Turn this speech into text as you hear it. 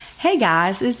Hey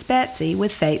guys, it's Betsy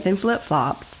with Faith and Flip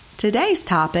Flops. Today's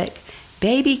topic,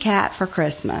 baby cat for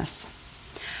Christmas.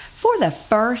 For the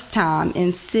first time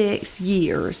in 6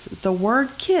 years, the word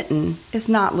kitten is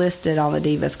not listed on the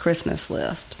Diva's Christmas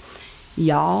list.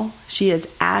 Y'all, she has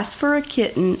asked for a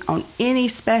kitten on any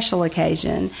special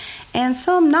occasion and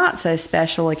some not so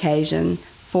special occasion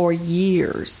for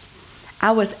years.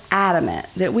 I was adamant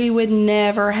that we would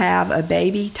never have a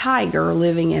baby tiger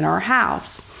living in our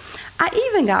house. I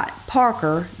even got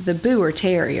Parker, the Boer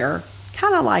Terrier,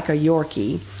 kind of like a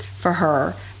Yorkie, for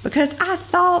her because I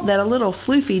thought that a little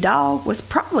floofy dog was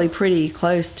probably pretty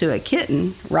close to a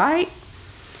kitten, right?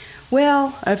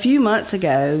 Well, a few months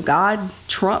ago, God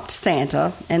trumped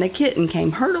Santa, and a kitten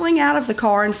came hurtling out of the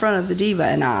car in front of the Diva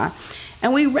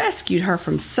and we rescued her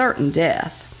from certain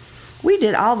death. We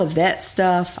did all the vet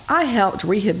stuff. I helped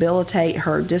rehabilitate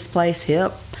her displaced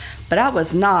hip, but I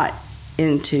was not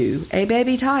into a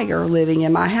baby tiger living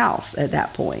in my house at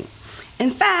that point. In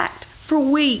fact, for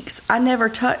weeks, I never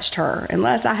touched her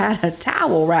unless I had a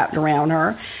towel wrapped around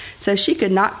her so she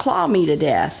could not claw me to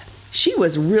death. She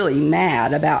was really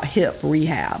mad about hip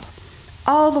rehab.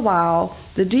 All the while,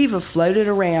 the Diva floated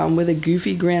around with a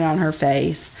goofy grin on her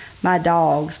face. My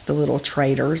dogs, the little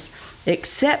traitors,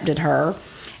 accepted her,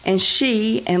 and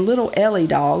she and little Ellie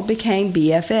dog became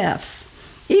BFFs.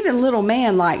 Even little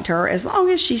man liked her as long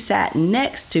as she sat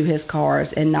next to his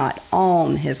cars and not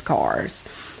on his cars.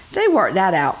 They worked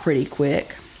that out pretty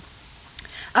quick.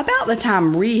 About the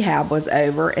time rehab was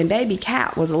over and baby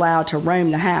cat was allowed to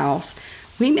roam the house,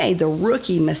 we made the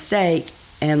rookie mistake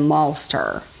and lost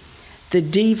her. The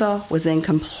Diva was in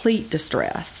complete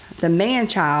distress. The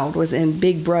man-child was in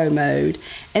big bro mode,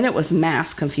 and it was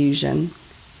mass confusion.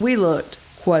 We looked,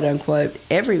 quote-unquote,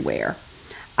 everywhere.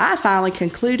 I finally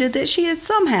concluded that she had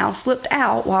somehow slipped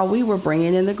out while we were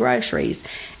bringing in the groceries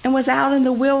and was out in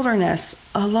the wilderness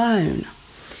alone.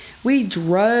 We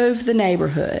drove the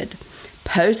neighborhood,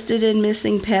 posted in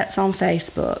missing pets on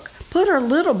Facebook, put her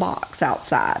little box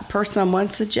outside per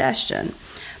someone's suggestion,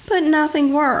 but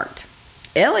nothing worked.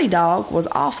 Ellie dog was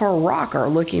off her rocker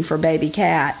looking for baby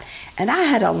cat, and I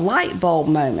had a light bulb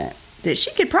moment that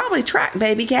she could probably track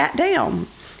baby cat down.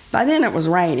 By then it was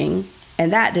raining,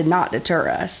 and that did not deter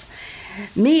us.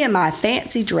 Me in my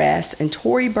fancy dress and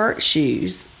Tory Burch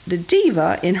shoes, the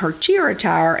Diva in her cheer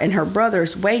attire and her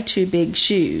brother's way too big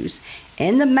shoes,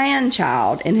 and the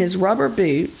man-child in his rubber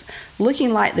boots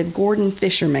looking like the Gordon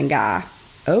Fisherman guy.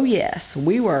 Oh yes,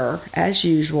 we were, as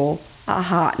usual, a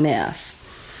hot mess.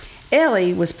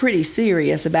 Ellie was pretty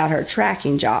serious about her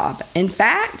tracking job. In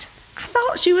fact, I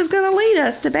thought she was going to lead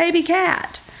us to baby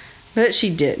cat, but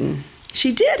she didn't.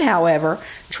 She did, however,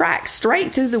 track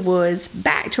straight through the woods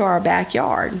back to our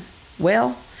backyard.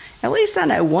 Well, at least I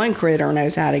know one critter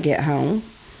knows how to get home.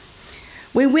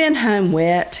 We went home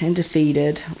wet and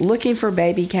defeated. Looking for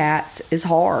baby cats is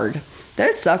hard.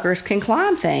 Those suckers can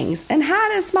climb things and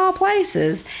hide in small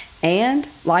places and,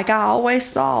 like I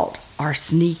always thought, are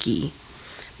sneaky.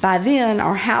 By then,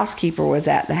 our housekeeper was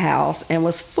at the house and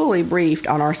was fully briefed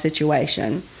on our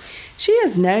situation. She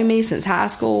has known me since high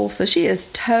school, so she is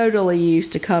totally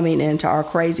used to coming into our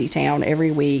crazy town every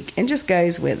week and just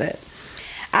goes with it.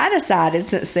 I decided,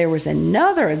 since there was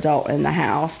another adult in the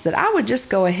house, that I would just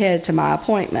go ahead to my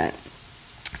appointment.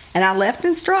 And I left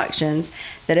instructions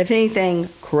that if anything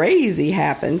crazy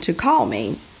happened, to call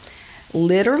me.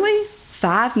 Literally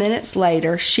 5 minutes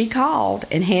later, she called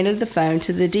and handed the phone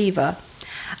to the Diva.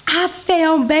 "I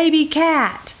found baby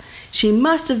cat. She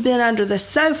must have been under the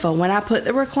sofa when I put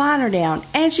the recliner down,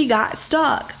 and she got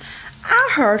stuck.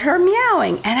 I heard her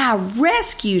meowing, and I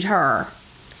rescued her."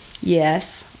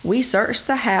 Yes, we searched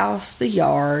the house, the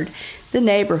yard, the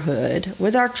neighborhood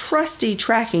with our trusty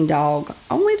tracking dog,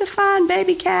 only to find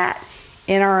baby cat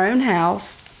in our own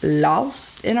house,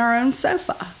 lost in our own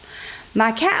sofa.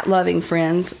 My cat-loving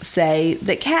friends say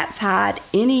that cats hide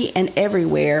any and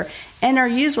everywhere and are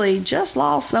usually just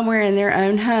lost somewhere in their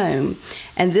own home.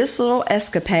 And this little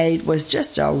escapade was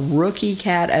just a rookie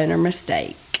cat owner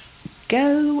mistake.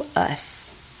 Go us.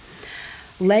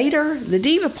 Later, the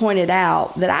Diva pointed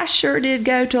out that I sure did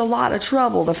go to a lot of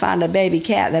trouble to find a baby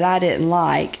cat that I didn't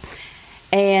like,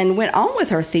 and went on with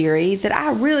her theory that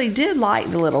I really did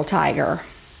like the little tiger.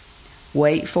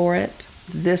 Wait for it.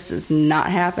 This does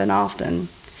not happen often.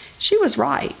 She was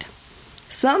right.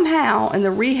 Somehow, in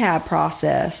the rehab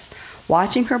process,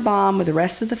 watching her bond with the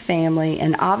rest of the family,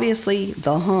 and obviously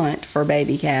the hunt for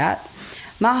baby cat,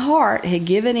 my heart had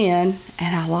given in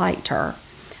and I liked her.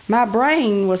 My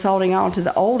brain was holding on to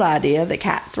the old idea that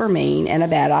cats were mean and a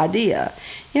bad idea,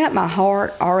 yet my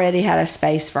heart already had a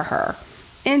space for her.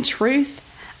 In truth,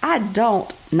 I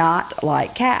don't not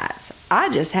like cats. I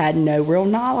just had no real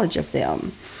knowledge of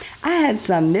them. I had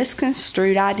some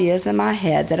misconstrued ideas in my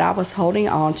head that I was holding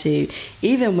on to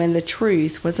even when the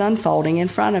truth was unfolding in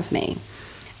front of me.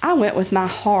 I went with my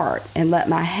heart and let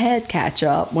my head catch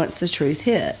up once the truth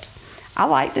hit. I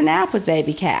like to nap with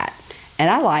Baby Cat, and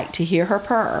I like to hear her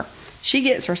purr. She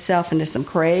gets herself into some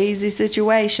crazy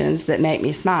situations that make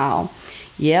me smile.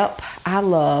 Yep, I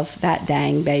love that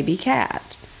dang baby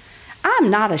cat.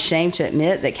 I'm not ashamed to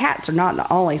admit that cats are not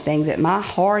the only thing that my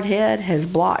hard head has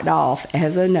blocked off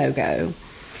as a no-go.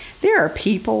 There are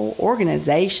people,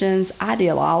 organizations,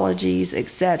 ideologies,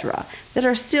 etc. that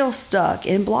are still stuck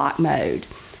in block mode.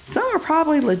 Some are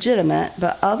probably legitimate,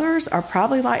 but others are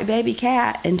probably like Baby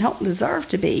Cat and don't deserve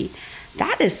to be.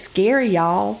 That is scary,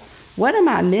 y'all. What am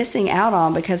I missing out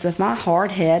on because of my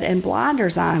hard head and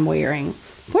blinders I'm wearing?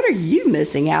 What are you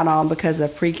missing out on because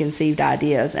of preconceived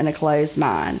ideas and a closed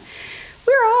mind?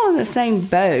 We're all in the same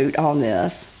boat on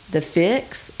this. The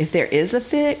fix, if there is a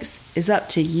fix, is up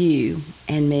to you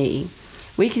and me.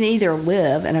 We can either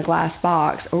live in a glass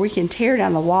box or we can tear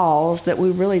down the walls that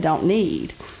we really don't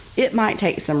need. It might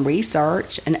take some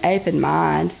research, an open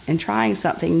mind, and trying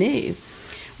something new.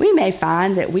 We may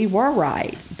find that we were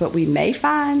right, but we may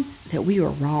find that we were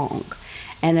wrong,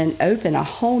 and then open a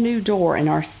whole new door in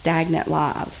our stagnant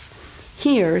lives.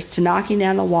 Here's to knocking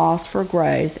down the walls for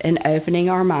growth and opening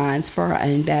our minds for our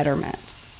own betterment.